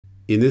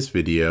In this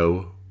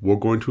video, we're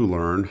going to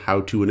learn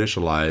how to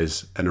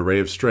initialize an array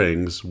of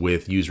strings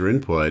with user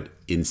input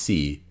in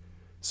C.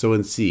 So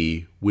in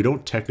C, we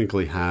don't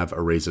technically have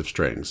arrays of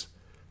strings,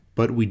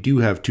 but we do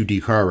have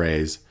 2D car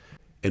arrays,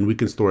 and we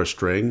can store a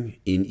string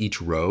in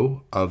each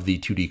row of the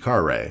 2D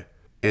car array.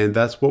 And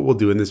that's what we'll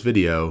do in this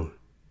video.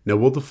 Now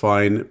we'll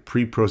define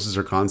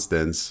preprocessor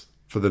constants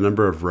for the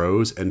number of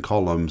rows and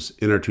columns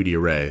in our 2D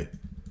array.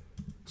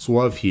 So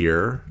we'll have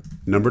here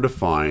number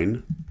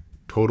define,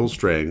 total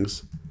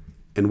strings,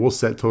 and we'll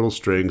set total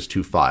strings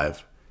to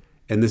 5.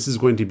 And this is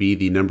going to be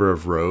the number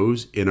of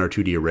rows in our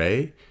 2D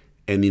array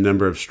and the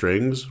number of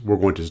strings we're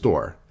going to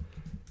store.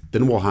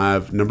 Then we'll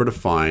have number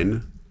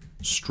define,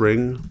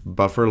 string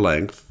buffer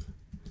length,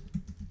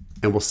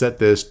 and we'll set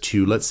this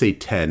to, let's say,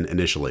 10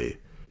 initially.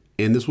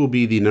 And this will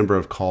be the number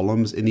of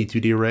columns in the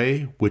 2D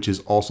array, which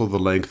is also the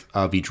length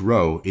of each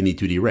row in the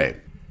 2D array.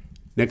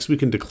 Next, we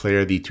can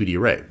declare the 2D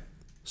array.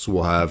 So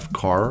we'll have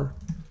car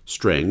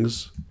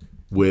strings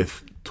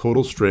with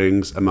total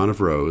strings amount of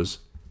rows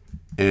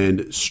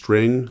and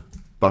string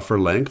buffer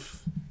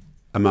length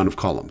amount of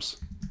columns.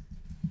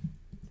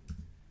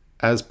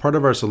 As part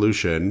of our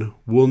solution,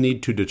 we'll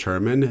need to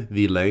determine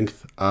the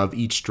length of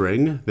each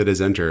string that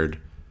is entered.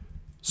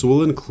 So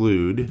we'll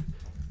include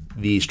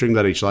the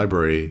string.h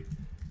library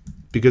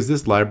because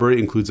this library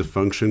includes a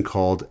function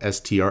called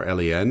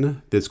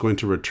strlen that's going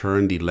to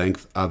return the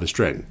length of a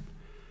string.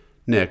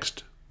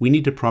 Next, we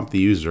need to prompt the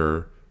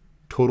user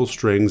total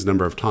strings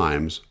number of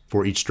times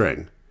for each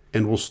string,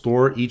 and we'll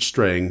store each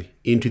string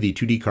into the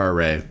 2D car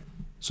array.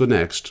 So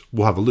next,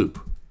 we'll have a loop.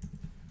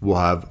 We'll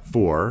have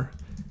for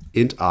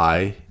int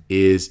I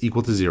is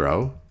equal to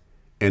 0,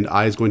 and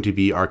I is going to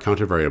be our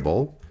counter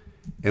variable,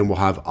 and we'll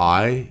have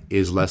I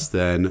is less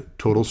than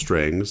total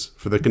strings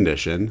for the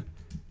condition,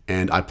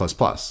 and I++.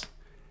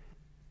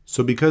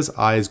 So because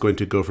I is going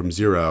to go from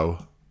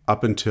 0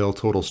 up until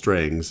total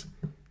strings,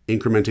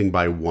 incrementing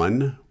by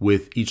 1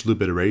 with each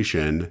loop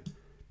iteration,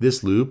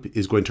 this loop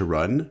is going to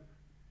run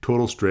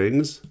total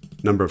strings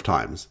number of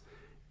times.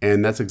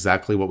 And that's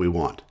exactly what we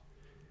want.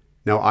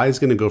 Now I is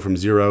going to go from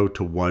 0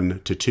 to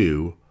 1 to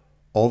 2,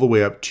 all the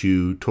way up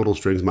to total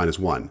strings minus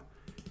 1.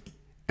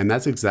 And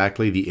that's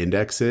exactly the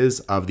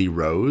indexes of the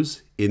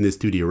rows in this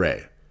 2D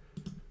array.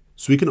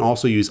 So we can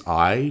also use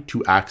I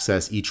to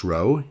access each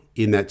row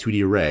in that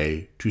 2D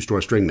array to store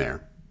a string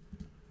there.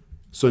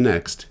 So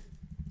next,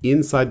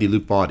 inside the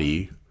loop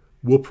body,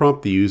 we'll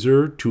prompt the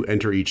user to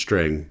enter each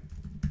string.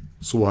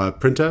 So we'll have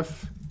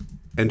printf,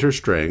 enter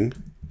string,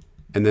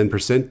 and then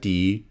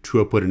 %d to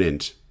output an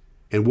int.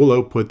 And we'll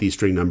output the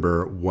string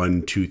number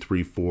 1, 2,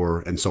 3, 4,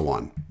 and so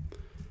on.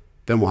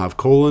 Then we'll have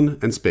colon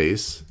and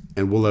space,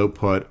 and we'll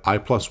output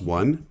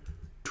I+1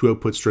 to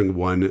output string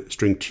 1,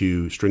 string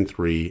 2, string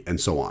 3, and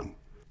so on.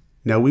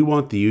 Now we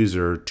want the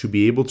user to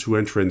be able to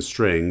enter in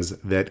strings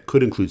that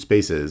could include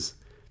spaces.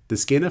 The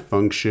scanf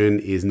function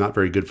is not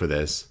very good for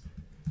this.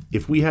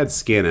 If we had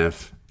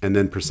scanf and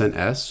then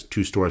 %s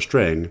to store a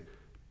string,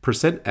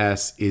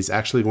 %s is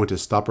actually going to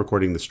stop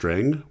recording the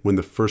string when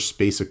the first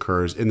space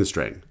occurs in the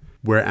string,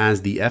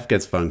 whereas the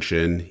fgets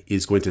function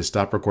is going to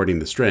stop recording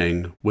the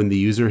string when the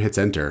user hits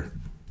enter.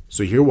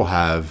 So here we'll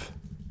have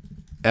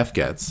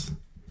fgets,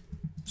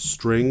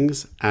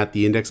 strings at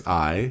the index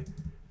I,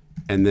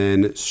 and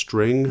then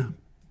string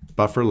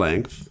buffer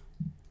length,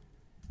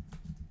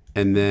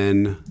 and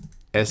then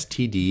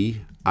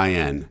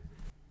stdin.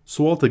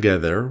 So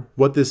altogether,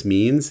 what this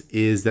means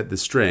is that the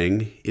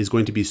string is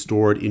going to be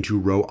stored into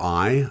row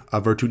I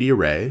of our 2D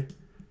array.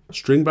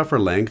 String buffer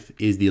length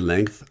is the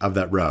length of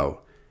that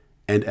row,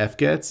 and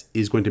fgets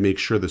is going to make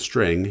sure the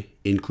string,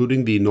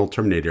 including the null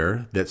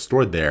terminator that's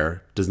stored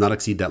there, does not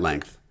exceed that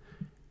length.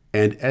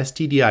 And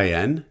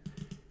stdin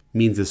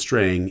means the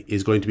string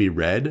is going to be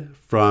read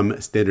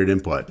from standard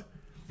input,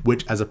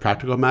 which as a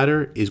practical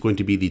matter is going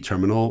to be the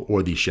terminal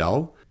or the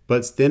shell.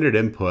 But standard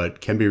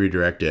input can be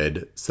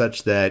redirected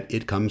such that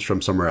it comes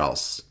from somewhere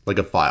else, like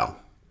a file.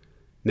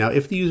 Now,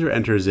 if the user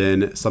enters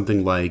in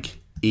something like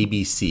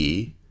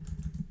ABC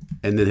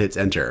and then hits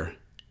enter,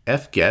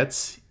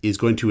 fgets is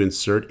going to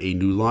insert a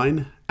new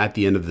line at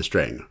the end of the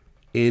string.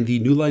 And the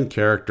new line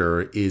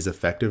character is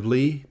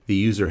effectively the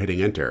user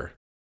hitting enter.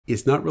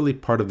 It's not really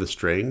part of the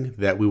string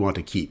that we want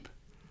to keep.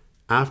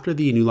 After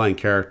the new line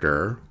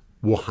character,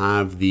 we'll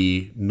have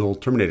the null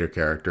terminator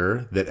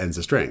character that ends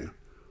the string.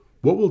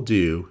 What we'll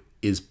do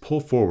is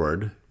pull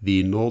forward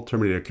the null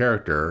terminator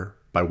character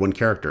by 1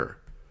 character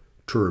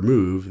to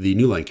remove the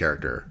new line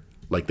character,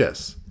 like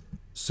this.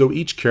 So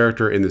each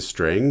character in the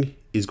string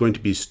is going to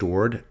be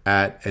stored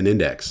at an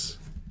index.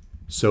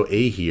 So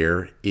A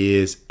here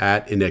is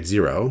at index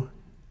 0,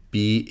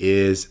 B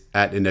is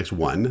at index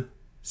 1,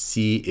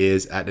 C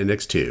is at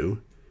index 2,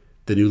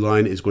 the new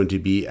line is going to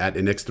be at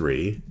index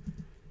 3,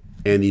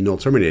 and the null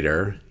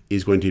terminator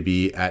is going to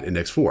be at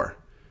index 4.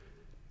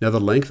 Now the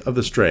length of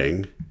the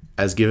string,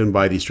 as given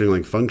by the string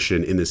length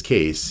function in this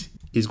case,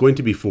 is going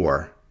to be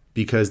 4,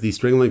 because the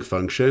string length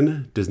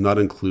function does not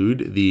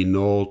include the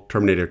null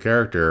terminator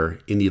character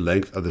in the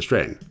length of the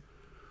string.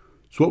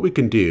 So what we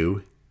can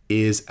do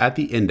is at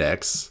the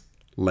index,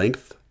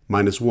 length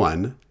minus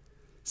 1,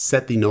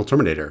 set the null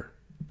terminator.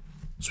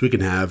 So we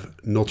can have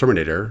null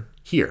terminator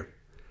here.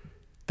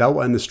 That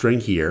will end the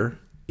string here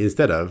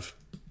instead of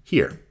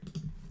here.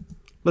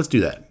 Let's do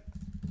that.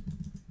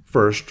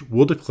 First,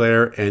 we'll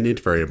declare an int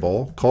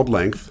variable called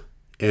length,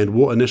 and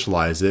we'll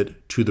initialize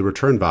it to the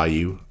return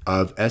value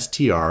of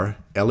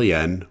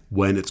strlen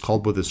when it's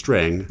called with a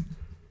string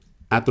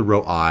at the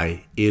row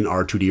I in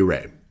our 2D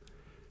array.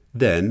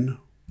 Then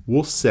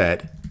we'll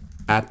set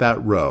at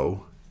that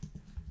row,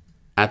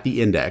 at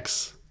the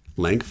index,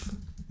 length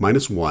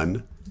minus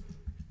 1,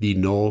 the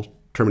null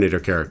terminator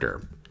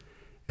character.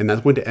 And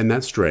that's going to end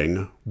that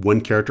string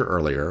one character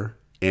earlier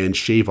and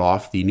shave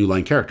off the new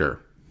line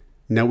character.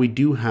 Now we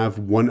do have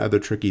one other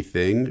tricky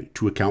thing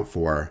to account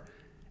for.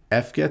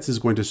 Fget is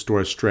going to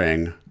store a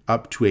string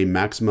up to a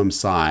maximum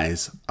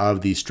size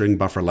of the string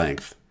buffer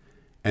length.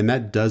 And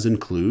that does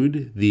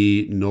include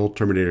the null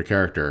terminator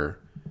character.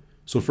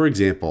 So for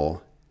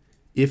example,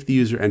 if the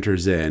user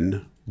enters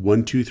in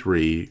 1, 2,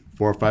 3,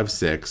 4, 5,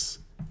 6,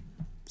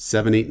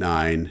 7, 8,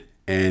 9,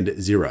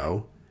 and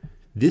 0,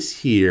 this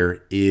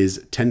here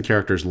is 10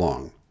 characters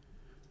long.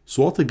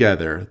 So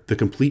altogether, the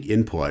complete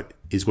input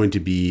is going to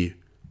be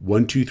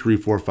 1, 2, 3,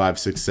 4, 5,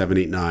 6, 7,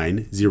 8,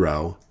 9,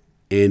 0,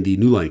 and the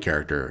new line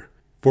character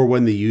for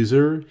when the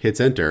user hits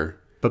enter.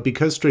 But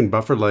because string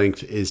buffer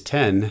length is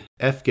 10,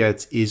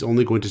 fget is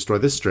only going to store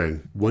this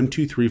string, 1,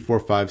 2, 3, 4,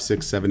 5,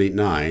 6, 7, 8,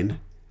 9,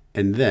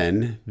 and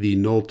then the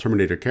null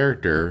terminator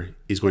character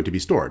is going to be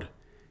stored.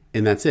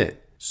 And that's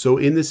it. So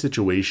in this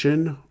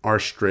situation, our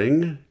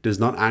string does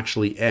not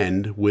actually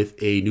end with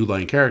a new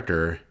line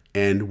character,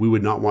 and we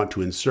would not want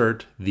to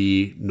insert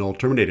the null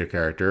terminator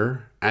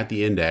character at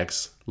the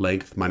index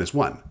length minus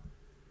 1.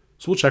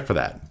 So we'll check for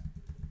that.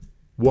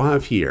 We'll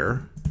have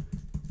here,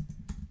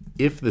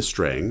 if the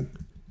string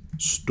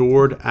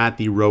stored at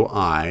the row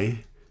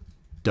I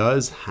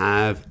does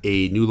have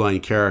a new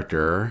line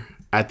character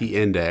at the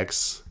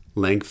index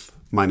length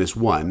minus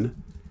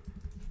 1,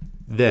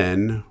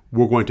 then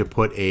we're going to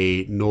put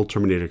a null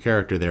terminator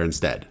character there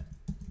instead.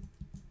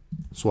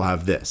 So we'll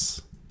have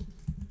this.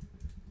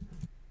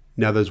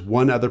 Now there's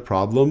one other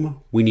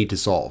problem we need to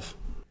solve.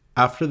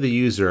 After the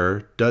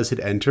user does hit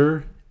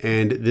enter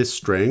and this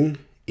string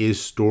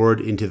is stored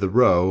into the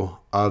row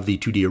of the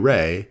 2D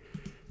array,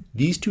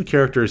 these two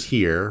characters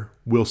here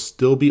will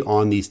still be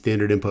on the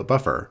standard input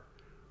buffer.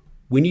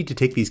 We need to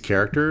take these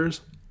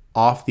characters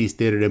off the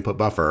standard input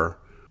buffer,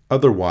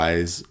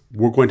 otherwise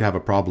we're going to have a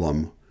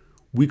problem.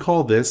 We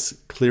call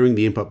this clearing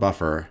the input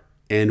buffer,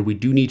 and we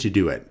do need to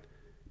do it,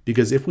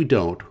 because if we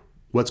don't,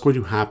 what's going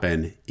to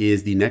happen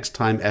is the next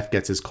time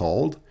fget is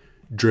called,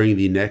 during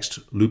the next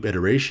loop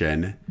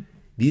iteration,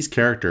 these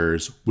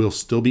characters will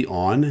still be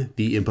on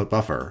the input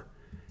buffer,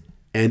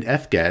 and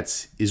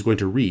fget is going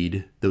to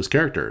read those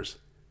characters,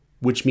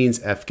 which means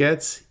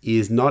fget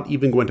is not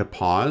even going to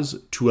pause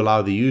to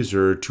allow the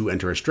user to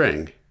enter a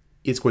string.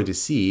 It's going to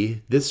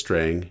see this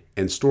string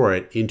and store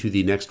it into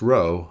the next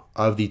row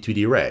of the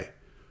 2D array.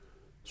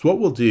 So what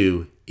we'll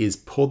do is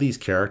pull these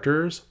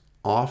characters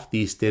off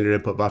the standard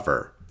input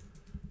buffer.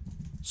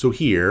 So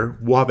here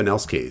we'll have an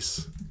else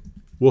case.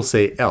 We'll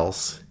say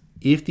else,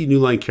 if the new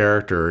line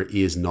character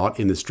is not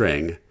in the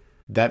string,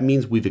 that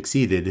means we've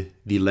exceeded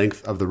the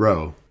length of the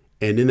row.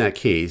 And in that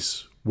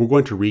case, we're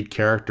going to read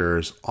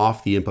characters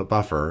off the input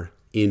buffer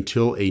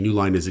until a new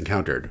line is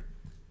encountered.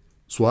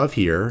 So we'll have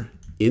here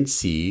int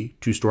c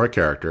to store a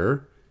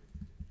character,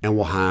 and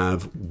we'll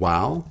have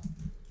while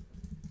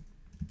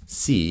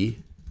c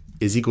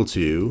is equal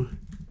to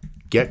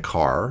get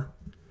car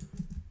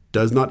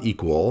does not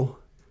equal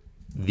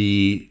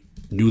the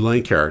new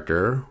line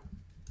character,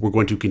 we're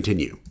going to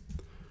continue.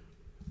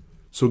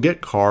 So get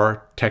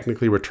car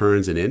technically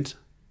returns an int.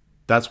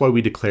 That's why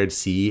we declared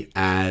c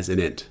as an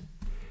int.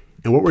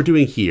 And what we're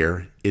doing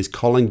here is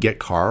calling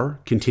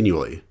getCar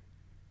continually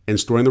and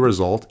storing the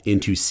result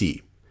into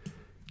C.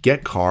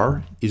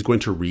 GetCar is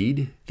going to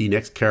read the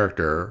next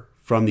character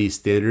from the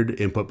standard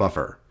input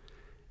buffer.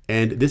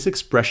 And this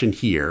expression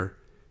here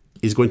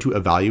is going to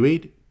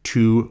evaluate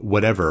to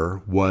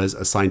whatever was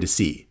assigned to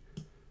C.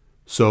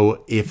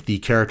 So if the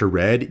character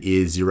read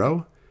is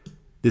 0,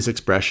 this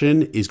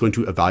expression is going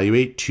to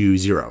evaluate to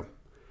 0.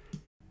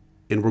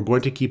 And we're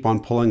going to keep on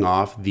pulling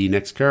off the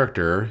next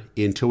character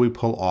until we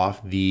pull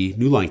off the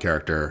new line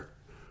character.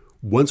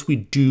 Once we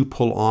do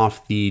pull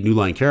off the new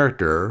line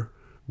character,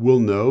 we'll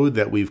know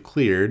that we've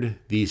cleared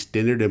the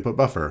standard input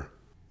buffer.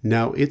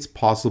 Now it's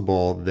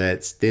possible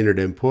that standard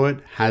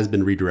input has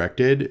been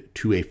redirected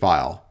to a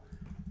file.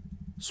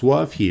 So we'll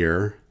have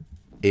here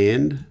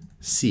and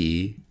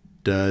C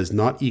does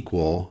not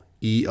equal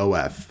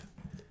EOF,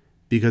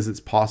 because it's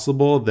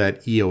possible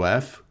that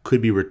EOF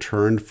could be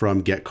returned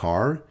from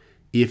getCar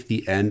if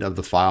the end of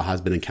the file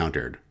has been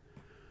encountered.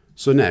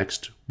 So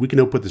next, we can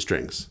output the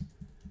strings.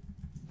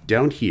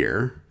 Down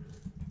here,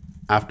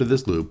 after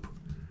this loop,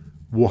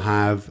 we'll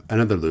have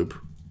another loop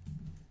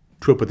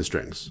to output the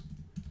strings.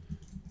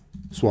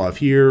 So we'll have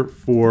here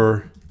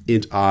for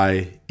int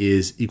I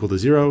is equal to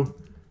 0,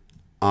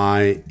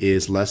 I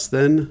is less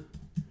than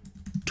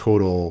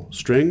total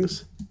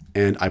strings,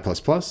 and I++,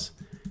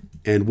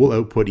 and we'll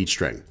output each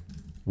string.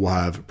 We'll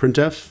have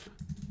printf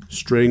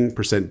string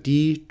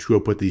 %d to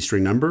output the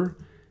string number,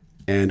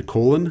 and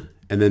colon,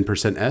 and then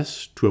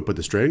 %s to output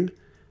the string,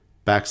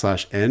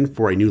 \n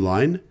for a new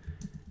line,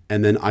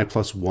 and then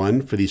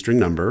I+1 for the string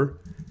number,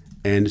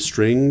 and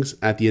strings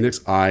at the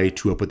index I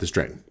to output the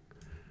string.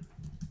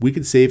 We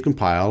could save,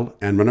 compile,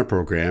 and run our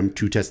program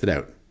to test it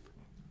out.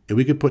 And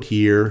we could put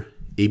here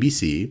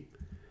ABC,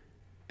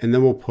 and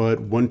then we'll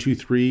put 1, 2,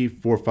 3,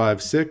 4,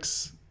 5,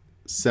 6,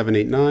 7,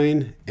 8,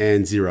 9,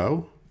 and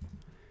 0.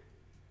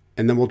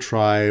 And then we'll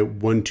try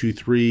 1, 2,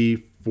 3,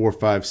 4,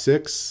 5,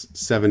 6,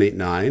 7, 8,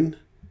 9.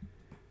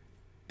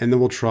 And then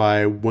we'll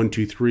try 1,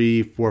 2,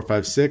 3, 4,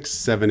 5, 6,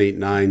 7, 8,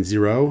 9,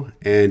 0,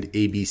 and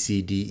A, B,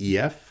 C, D, E,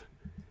 F.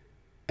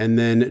 And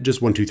then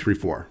just 1, 2, 3,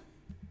 4.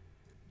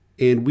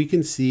 And we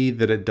can see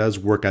that it does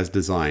work as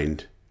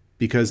designed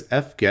because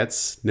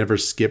Fgets never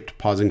skipped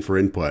pausing for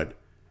input.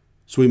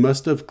 So we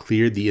must have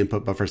cleared the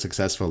input buffer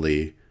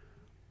successfully.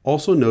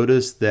 Also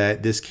notice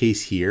that this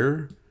case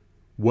here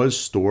was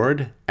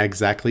stored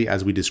exactly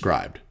as we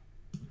described.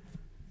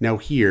 Now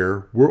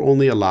here, we're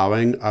only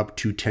allowing up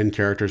to 10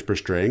 characters per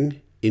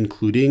string,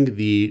 including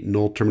the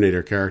null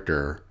terminator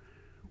character.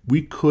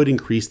 We could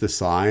increase the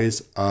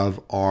size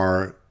of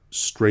our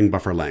string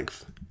buffer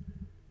length.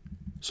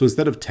 So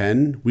instead of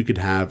 10, we could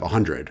have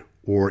 100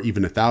 or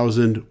even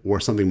 1,000 or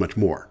something much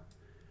more.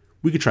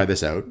 We could try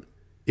this out.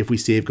 If we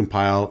save,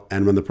 compile,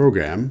 and run the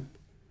program,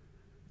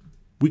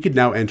 we could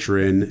now enter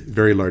in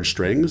very large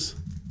strings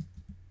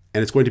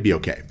and it's going to be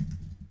okay.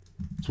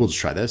 So we'll just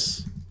try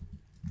this.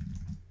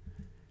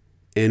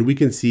 And we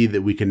can see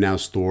that we can now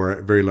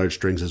store very large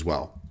strings as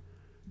well.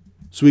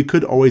 So we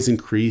could always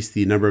increase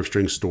the number of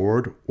strings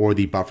stored or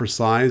the buffer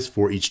size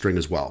for each string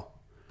as well.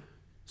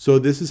 So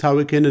this is how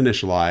we can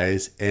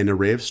initialize an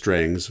array of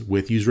strings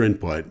with user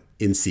input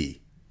in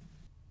C.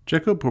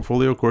 Check out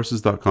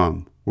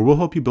portfoliocourses.com, where we'll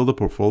help you build a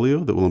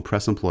portfolio that will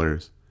impress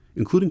employers,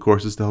 including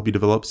courses to help you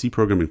develop C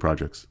programming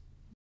projects.